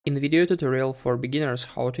InVideo tutorial for beginners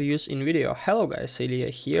how to use InVideo. Hello guys, Ilya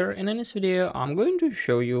here, and in this video I'm going to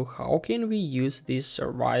show you how can we use this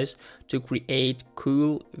service to create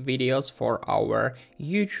cool videos for our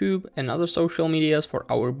YouTube and other social medias, for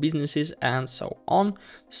our businesses and so on.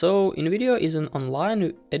 So InVideo is an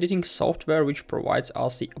online editing software which provides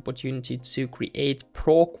us the opportunity to create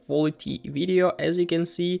pro quality video. As you can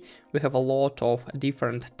see, we have a lot of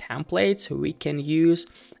different templates we can use,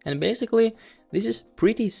 and basically this is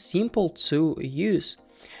pretty simple to use.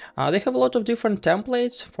 They have a lot of different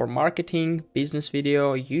templates for marketing, business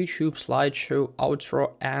video, YouTube, slideshow,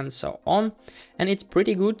 outro, and so on. And it's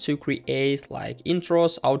pretty good to create like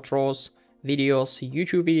intros, outros, videos,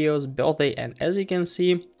 YouTube videos, birthday, and as you can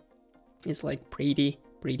see, it's like pretty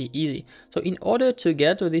easy. So in order to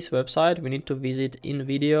get to this website, we need to visit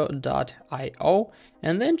invideo.io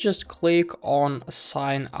and then just click on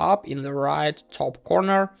sign up in the right top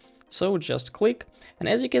corner. So just click, and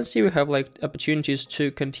as you can see, we have like opportunities to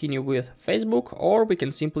continue with Facebook, or we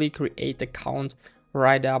can simply create account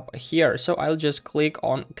right up here. So I'll just click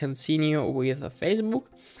on continue with Facebook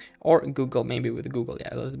or Google, maybe with Google.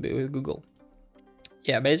 Yeah, let's be with Google.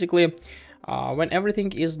 Yeah, basically, when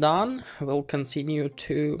everything is done, we'll continue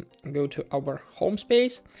to go to our home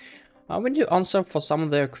space. We need to answer for some of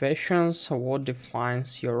their questions. What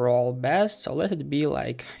defines your role best? So let it be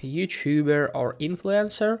like YouTuber or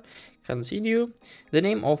influencer. Continue. The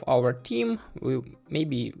name of our team.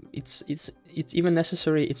 Maybe it's even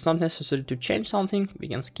necessary. It's not necessary to change something. We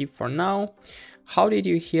can skip for now. How did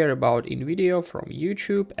you hear about InVideo? From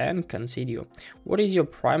YouTube, and continue. What is your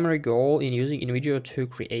primary goal in using InVideo to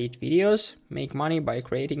create videos? Make money by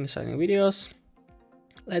creating and selling videos.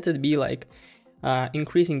 Let it be like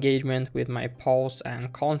increase engagement with my posts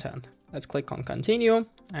and content. Let's click on continue.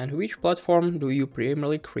 And which platform do you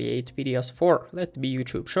primarily create videos for? Let it be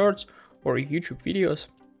YouTube Shorts or YouTube videos.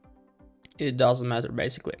 It doesn't matter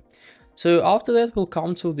basically. So after that, we'll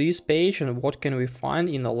come to this page, and what can we find?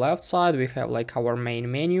 In the left side, we have like our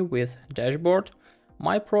main menu with dashboard,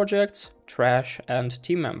 my projects, trash, and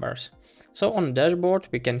team members. So on dashboard,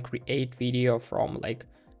 we can create video from like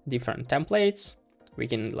different templates. We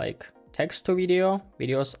can like text to video,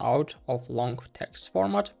 videos out of long text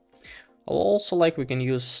format. Also, like we can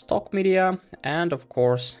use stock media, and of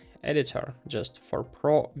course editor just for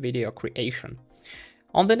pro video creation.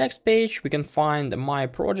 On the next page we can find my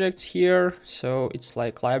projects here, so it's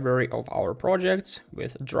like library of our projects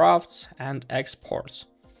with drafts and exports.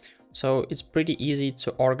 So it's pretty easy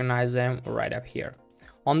to organize them right up here.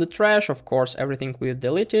 On the trash, of course, everything we've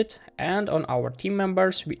deleted, and on our team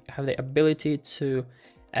members we have the ability to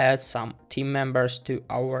add some team members to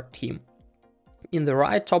our team. In the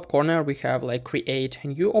right top corner, we have like create a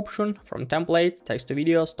new option from template, text to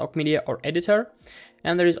video, stock media, or editor.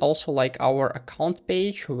 And there is also like our account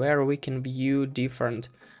page where we can view different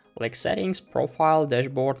like settings, profile,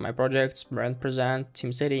 dashboard, my projects, brand present,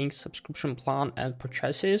 team settings, subscription plan, and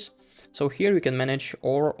purchases. So here you can manage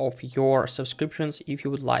all of your subscriptions if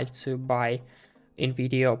you would like to buy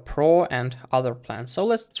InVideo Pro and other plans. So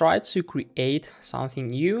let's try to create something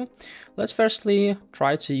new. Let's firstly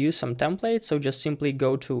try to use some templates. So just simply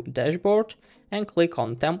go to dashboard and click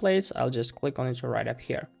on templates. I'll just click on it right up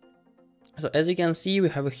here. So as you can see, we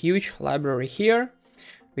have a huge library here.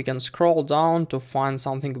 We can scroll down to find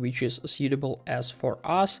something which is suitable as for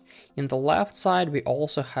us. In the left side, we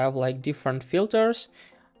also have like different filters.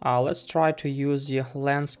 Let's try to use the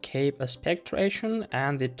landscape aspect ratio,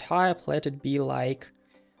 and the type, let it be like,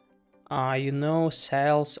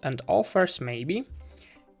 sales and offers maybe.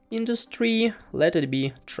 Industry, let it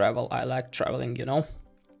be travel. I like traveling,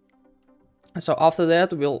 So after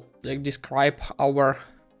that, we'll like describe our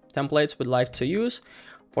templates we'd like to use.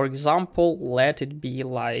 For example, let it be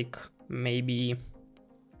like maybe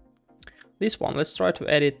this one. Let's try to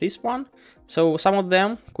edit this one. So some of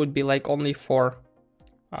them could be like only for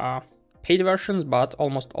paid versions, but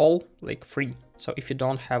almost all like free. So if you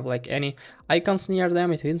don't have like any icons near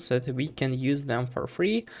them, it means that we can use them for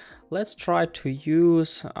free. Let's try to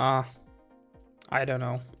use I don't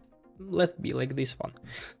know, let's be like this one.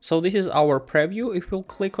 So this is our preview. If we'll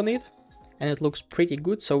click on it, and it looks pretty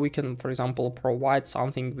good, so we can, for example, provide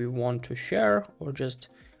something we want to share, or just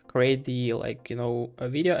create the a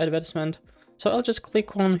video advertisement. So I'll just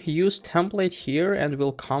click on use template here, and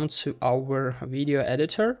we'll come to our video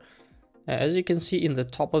editor. As you can see in the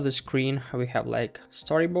top of the screen, we have like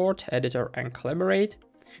storyboard, editor, and collaborate.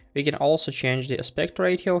 We can also change the aspect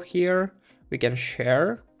ratio here. We can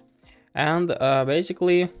share, and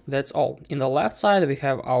basically that's all. In the left side, we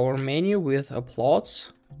have our menu with uploads,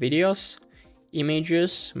 videos,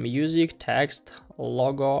 images, music, text,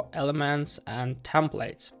 logo, elements, and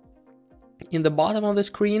templates. In the bottom of the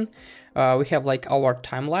screen, we have like our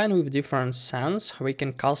timeline with different scents. We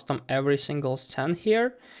can custom every single scent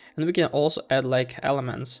here, and we can also add like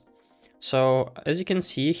elements. So as you can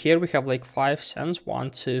see here, we have like 5 scents,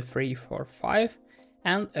 1, 2, 3, 4, 5,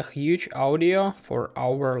 and a huge audio for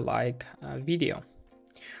our like video.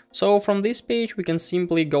 So from this page, we can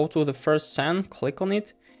simply go to the first scent, click on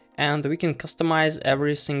it, and we can customize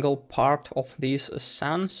every single part of this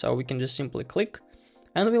scent. So we can just simply click,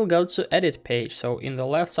 and we'll go to edit page. So in the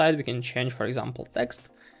left side, we can change, for example, text.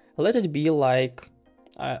 Let it be like,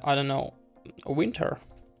 I don't know, winter.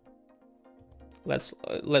 Let's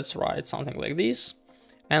write something like this.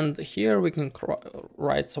 And here we can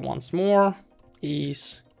write once more,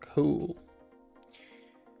 is cool.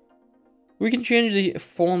 We can change the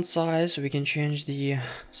font size, we can change the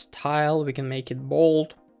style, we can make it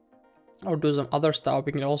bold or do some other stuff.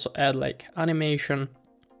 We can also add like animation.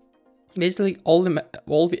 Basically all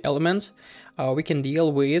the elements we can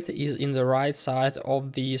deal with is in the right side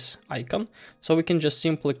of this icon. So we can just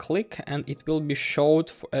simply click and it will be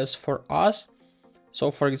showed as for us. So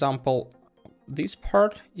for example, this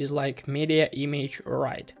part is like media image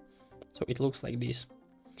right. So it looks like this.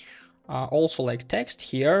 Also like text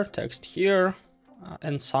here,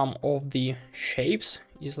 and some of the shapes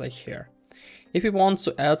is like here. If we want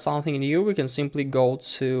to add something new, we can simply go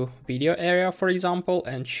to video area, for example,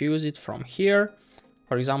 and choose it from here.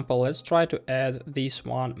 For example, let's try to add this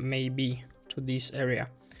one maybe to this area.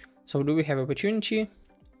 So do we have opportunity?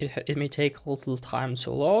 It may take a little time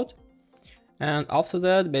to load. And after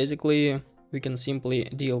that, basically, we can simply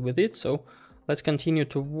deal with it. So let's continue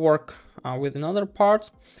to work with another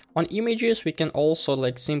part. On images, we can also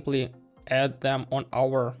like simply add them on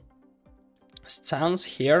our scents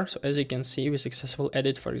here. So as you can see, we successfully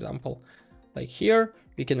added, for example, like here,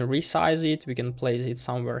 we can resize it, we can place it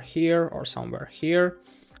somewhere here or somewhere here.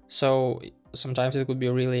 So sometimes it could be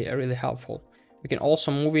really helpful. We can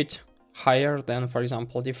also move it higher than, for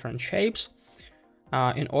example, different shapes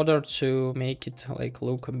in order to make it like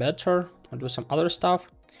look better or do some other stuff.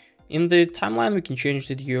 In the timeline, we can change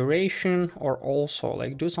the duration or also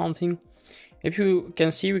like do something. If you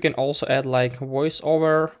can see, we can also add like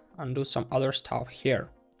voiceover and do some other stuff here.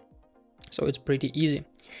 So it's pretty easy.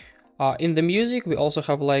 In the music, we also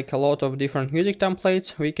have like a lot of different music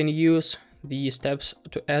templates we can use. The steps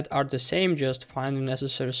to add are the same, just find the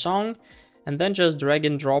necessary song and then just drag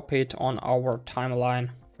and drop it on our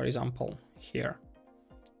timeline, for example, here.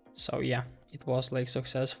 So yeah, it was like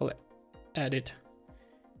successfully added,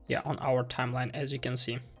 yeah, on our timeline, as you can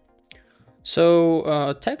see.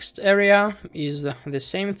 So text area is the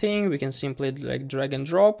same thing. We can simply like drag and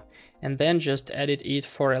drop and then just edit it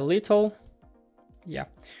for a little. Yeah,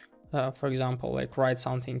 for example, like write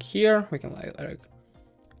something here. We can like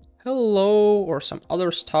hello or some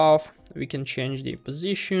other stuff. We can change the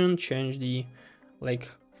position, change the like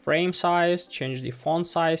frame size, change the font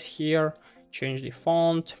size here, change the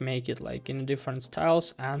font, make it like in different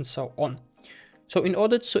styles and so on. So in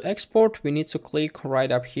order to export, we need to click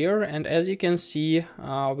right up here. And as you can see,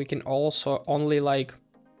 we can also only like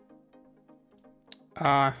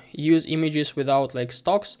use images without like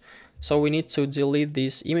stocks. So we need to delete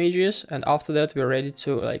these images. And after that, we're ready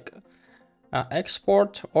to like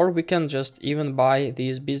export, or we can just even buy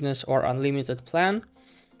this business or unlimited plan.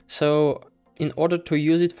 So in order to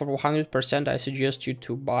use it for 100%, I suggest you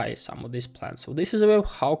to buy some of these plans. So this is about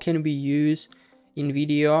how can we use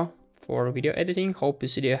InVideo for video editing. Hope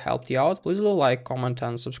this video helped you out. Please leave a like, comment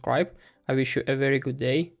and subscribe. I wish you a very good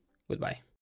day. Goodbye.